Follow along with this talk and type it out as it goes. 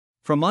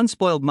From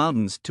unspoiled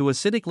mountains to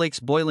acidic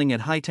lakes boiling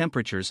at high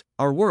temperatures,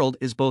 our world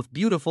is both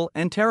beautiful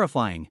and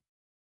terrifying.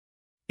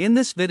 In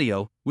this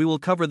video, we will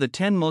cover the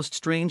 10 most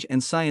strange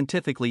and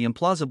scientifically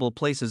implausible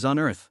places on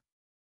Earth.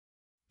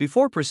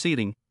 Before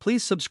proceeding,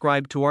 please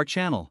subscribe to our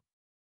channel.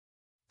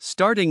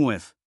 Starting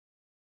with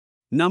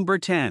Number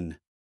 10.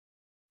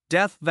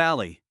 Death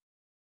Valley.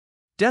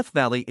 Death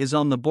Valley is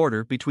on the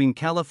border between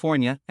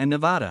California and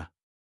Nevada,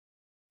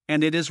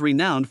 and it is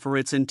renowned for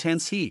its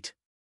intense heat.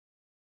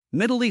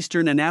 Middle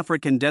Eastern and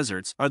African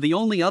deserts are the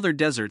only other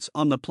deserts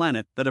on the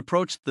planet that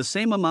approach the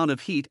same amount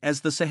of heat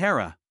as the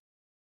Sahara.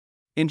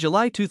 In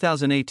July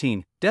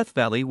 2018, Death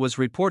Valley was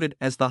reported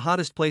as the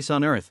hottest place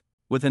on Earth,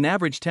 with an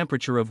average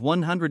temperature of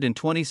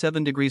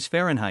 127 degrees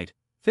Fahrenheit,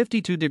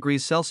 52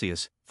 degrees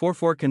Celsius, for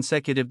 4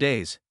 consecutive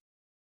days.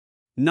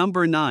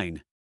 Number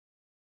 9.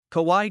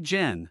 Kawaii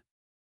Gen.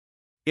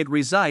 It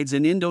resides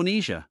in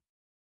Indonesia.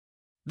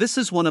 This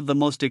is one of the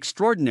most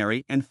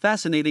extraordinary and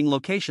fascinating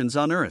locations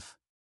on Earth.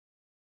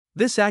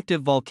 This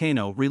active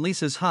volcano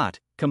releases hot,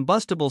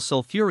 combustible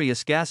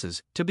sulphurous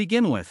gases to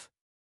begin with.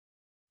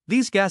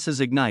 These gases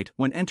ignite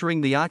when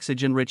entering the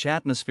oxygen-rich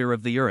atmosphere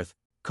of the Earth,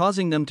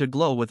 causing them to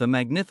glow with a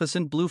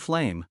magnificent blue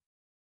flame.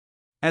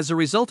 As a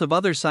result of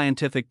other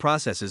scientific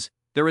processes,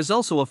 there is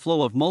also a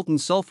flow of molten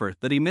sulphur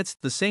that emits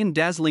the same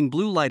dazzling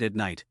blue light at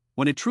night,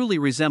 when it truly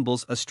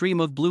resembles a stream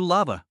of blue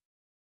lava.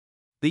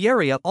 The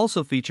area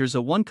also features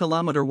a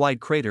 1-kilometer wide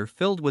crater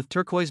filled with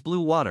turquoise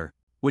blue water,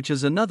 which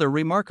is another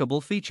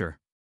remarkable feature.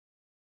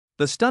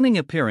 The stunning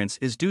appearance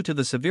is due to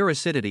the severe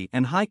acidity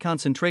and high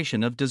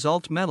concentration of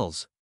dissolved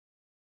metals.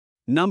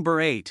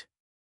 Number 8.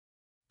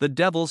 The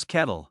Devil's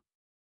Kettle.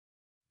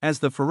 As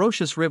the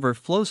ferocious river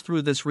flows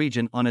through this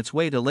region on its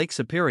way to Lake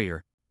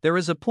Superior, there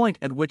is a point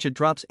at which it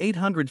drops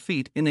 800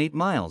 feet in 8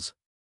 miles.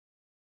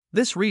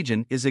 This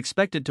region is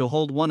expected to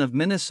hold one of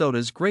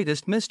Minnesota's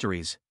greatest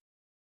mysteries.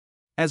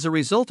 As a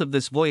result of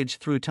this voyage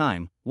through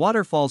time,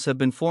 waterfalls have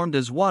been formed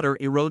as water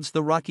erodes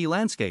the rocky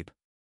landscape.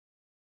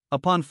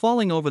 Upon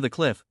falling over the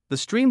cliff, the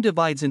stream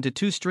divides into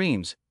 2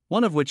 streams,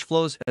 one of which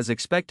flows as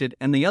expected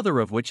and the other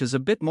of which is a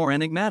bit more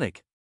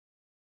enigmatic.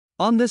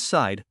 On this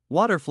side,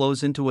 water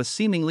flows into a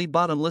seemingly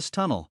bottomless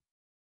tunnel.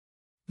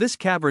 This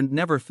cavern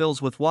never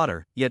fills with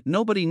water, yet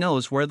nobody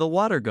knows where the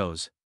water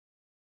goes.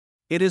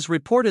 It is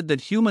reported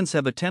that humans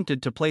have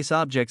attempted to place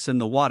objects in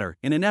the water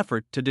in an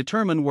effort to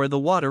determine where the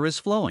water is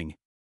flowing.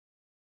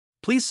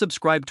 Please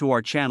subscribe to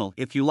our channel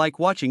if you like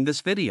watching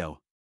this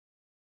video.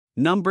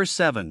 Number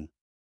 7.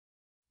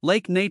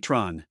 Lake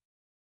Natron.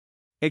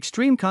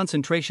 Extreme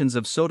concentrations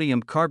of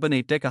sodium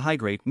carbonate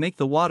decahydrate make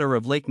the water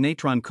of Lake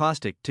Natron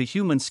caustic to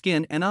human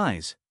skin and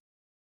eyes.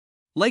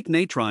 Lake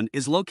Natron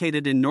is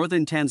located in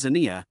northern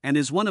Tanzania and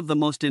is one of the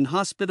most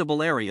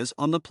inhospitable areas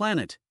on the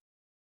planet.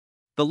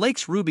 The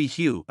lake's ruby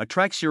hue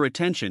attracts your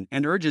attention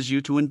and urges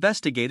you to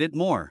investigate it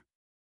more.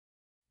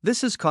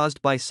 This is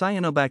caused by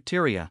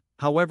cyanobacteria,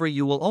 however,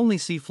 you will only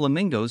see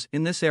flamingos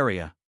in this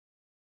area.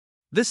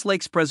 This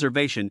lake's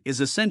preservation is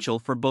essential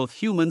for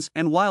both humans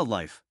and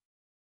wildlife.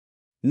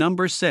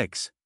 Number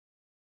 6.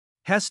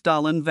 Hess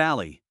Dahlan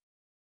Valley.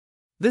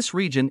 This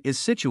region is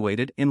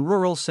situated in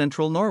rural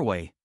central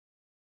Norway.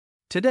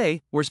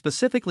 Today, we're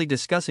specifically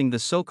discussing the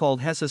so-called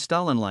Hess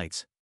Dahlan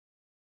lights.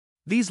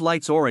 These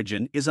lights'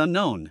 origin is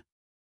unknown.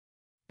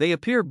 They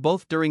appear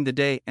both during the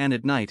day and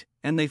at night,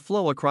 and they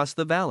flow across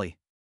the valley.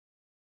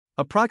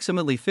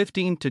 Approximately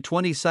 15 to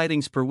 20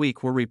 sightings per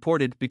week were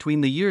reported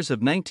between the years of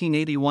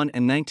 1981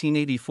 and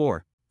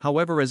 1984,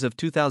 however, as of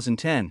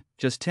 2010,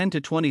 just 10 to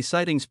 20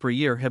 sightings per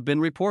year have been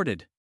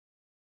reported.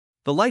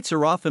 The lights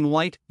are often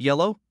white,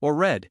 yellow, or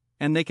red,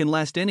 and they can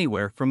last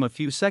anywhere from a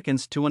few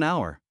seconds to an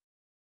hour.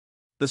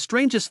 The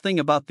strangest thing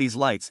about these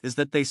lights is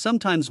that they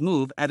sometimes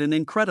move at an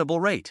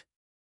incredible rate.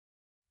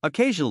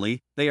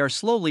 Occasionally, they are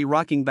slowly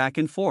rocking back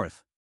and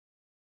forth.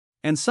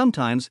 And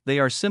sometimes they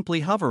are simply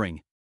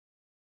hovering.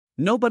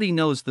 Nobody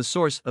knows the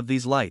source of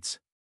these lights.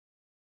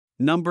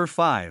 Number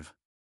 5.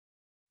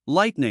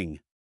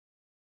 Lightning.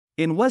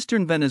 In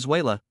western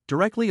Venezuela,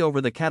 directly over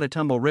the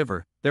Catatumbo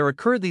River, there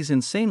occur these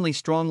insanely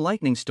strong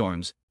lightning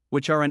storms,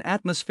 which are an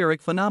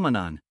atmospheric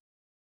phenomenon.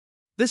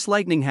 This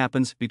lightning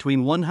happens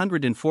between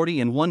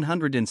 140 and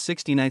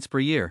 160 nights per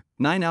year,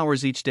 9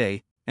 hours each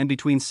day, and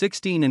between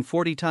 16 and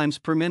 40 times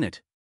per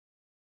minute.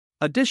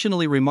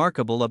 Additionally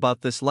remarkable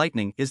about this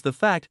lightning is the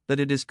fact that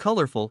it is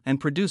colorful and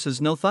produces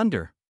no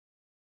thunder.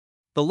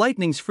 The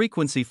lightning's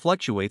frequency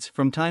fluctuates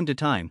from time to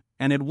time,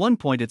 and at one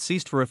point it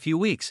ceased for a few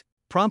weeks,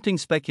 prompting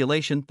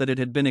speculation that it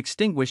had been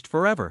extinguished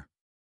forever.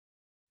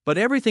 But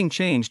everything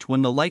changed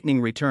when the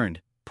lightning returned,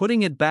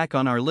 putting it back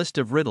on our list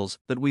of riddles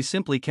that we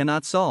simply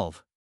cannot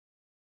solve.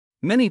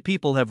 Many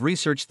people have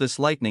researched this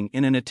lightning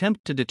in an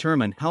attempt to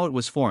determine how it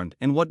was formed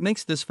and what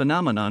makes this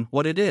phenomenon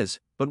what it is,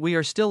 but we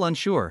are still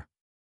unsure.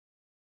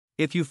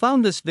 If you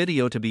found this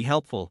video to be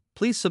helpful,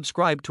 please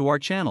subscribe to our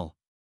channel.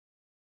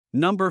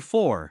 Number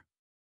 4.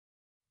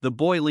 The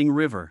Boiling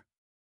River.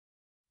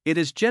 It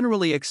is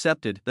generally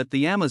accepted that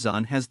the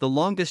Amazon has the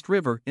longest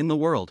river in the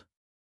world.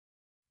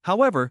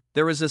 However,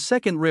 there is a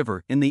second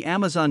river in the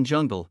Amazon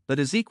jungle that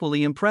is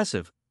equally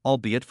impressive,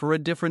 albeit for a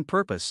different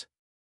purpose.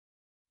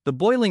 The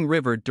boiling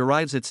river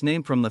derives its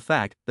name from the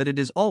fact that it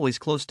is always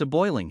close to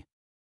boiling.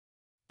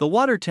 The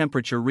water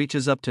temperature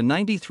reaches up to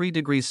 93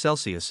 degrees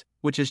Celsius,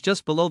 which is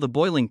just below the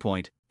boiling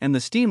point, and the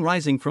steam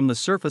rising from the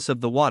surface of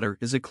the water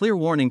is a clear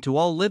warning to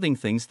all living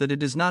things that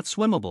it is not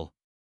swimmable.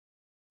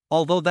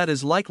 Although that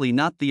is likely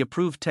not the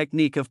approved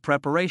technique of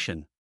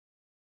preparation.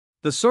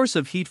 The source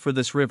of heat for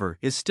this river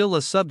is still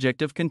a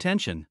subject of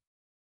contention.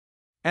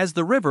 As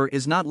the river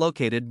is not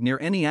located near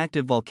any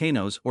active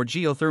volcanoes or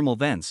geothermal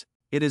vents,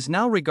 it is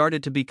now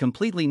regarded to be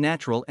completely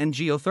natural and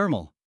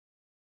geothermal.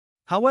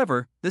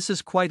 However, this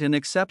is quite an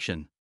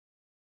exception.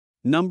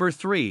 Number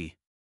 3.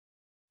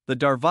 The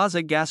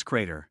Darvaza Gas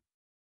Crater.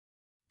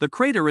 The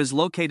crater is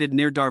located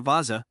near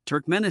Darvaza,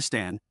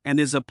 Turkmenistan, and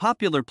is a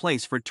popular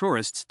place for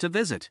tourists to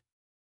visit.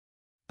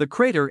 The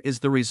crater is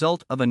the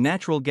result of a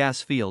natural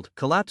gas field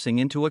collapsing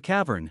into a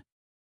cavern.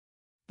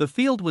 The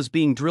field was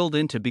being drilled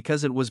into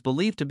because it was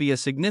believed to be a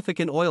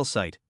significant oil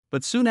site,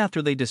 but soon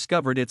after they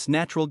discovered its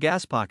natural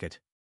gas pocket,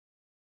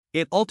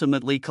 it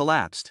ultimately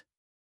collapsed.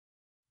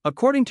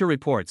 According to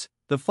reports,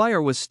 the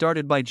fire was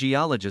started by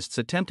geologists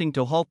attempting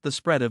to halt the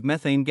spread of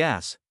methane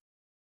gas.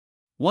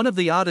 One of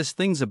the oddest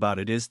things about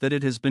it is that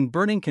it has been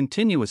burning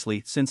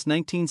continuously since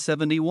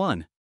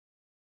 1971.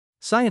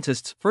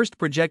 Scientists first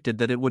projected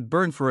that it would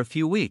burn for a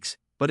few weeks,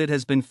 but it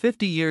has been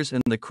 50 years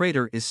and the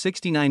crater is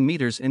 69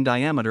 meters in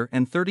diameter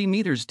and 30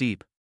 meters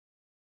deep.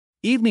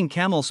 Evening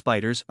camel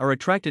spiders are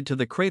attracted to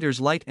the crater's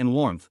light and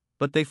warmth,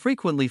 but they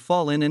frequently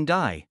fall in and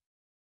die.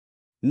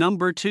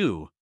 Number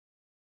 2.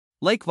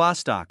 Lake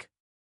Vostok.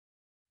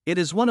 It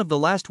is one of the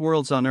last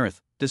worlds on Earth,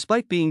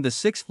 despite being the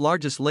 6th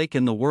largest lake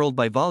in the world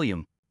by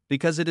volume,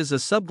 because it is a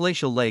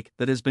subglacial lake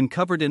that has been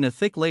covered in a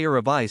thick layer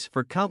of ice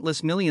for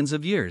countless millions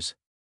of years.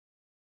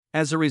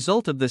 As a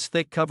result of this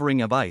thick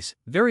covering of ice,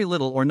 very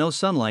little or no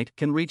sunlight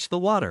can reach the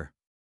water.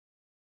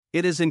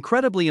 It is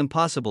incredibly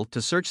impossible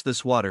to search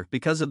this water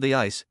because of the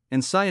ice,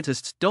 and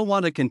scientists don't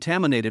want to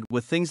contaminate it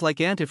with things like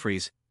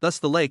antifreeze, thus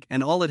the lake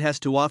and all it has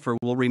to offer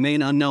will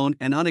remain unknown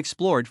and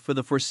unexplored for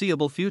the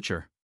foreseeable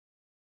future.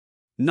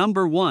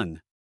 Number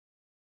 1.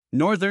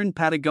 Northern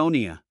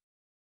Patagonia.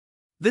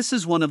 This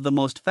is one of the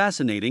most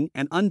fascinating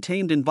and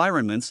untamed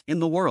environments in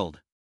the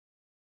world.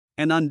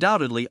 And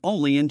undoubtedly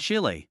only in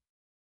Chile.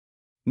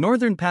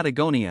 Northern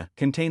Patagonia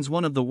contains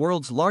one of the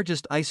world's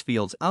largest ice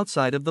fields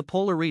outside of the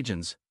polar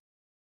regions.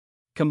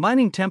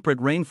 Combining temperate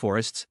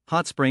rainforests,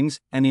 hot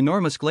springs, and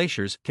enormous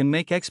glaciers can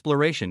make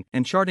exploration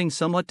and charting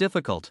somewhat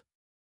difficult.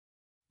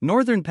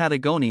 Northern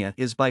Patagonia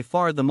is by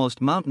far the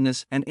most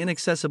mountainous and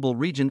inaccessible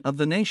region of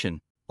the nation,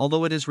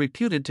 although it is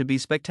reputed to be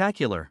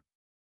spectacular.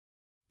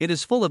 It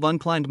is full of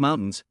unclimbed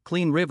mountains,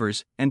 clean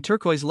rivers, and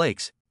turquoise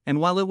lakes, and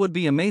while it would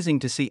be amazing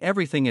to see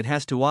everything it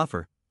has to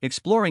offer,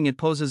 exploring it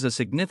poses a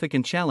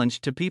significant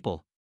challenge to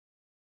people.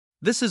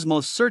 This is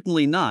most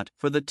certainly not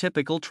for the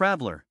typical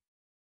traveler.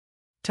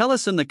 Tell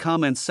us in the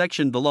comments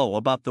section below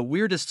about the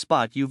weirdest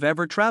spot you've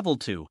ever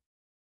traveled to.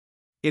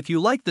 If you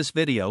like this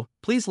video,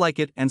 please like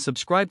it and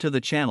subscribe to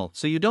the channel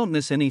so you don't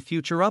miss any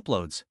future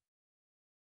uploads.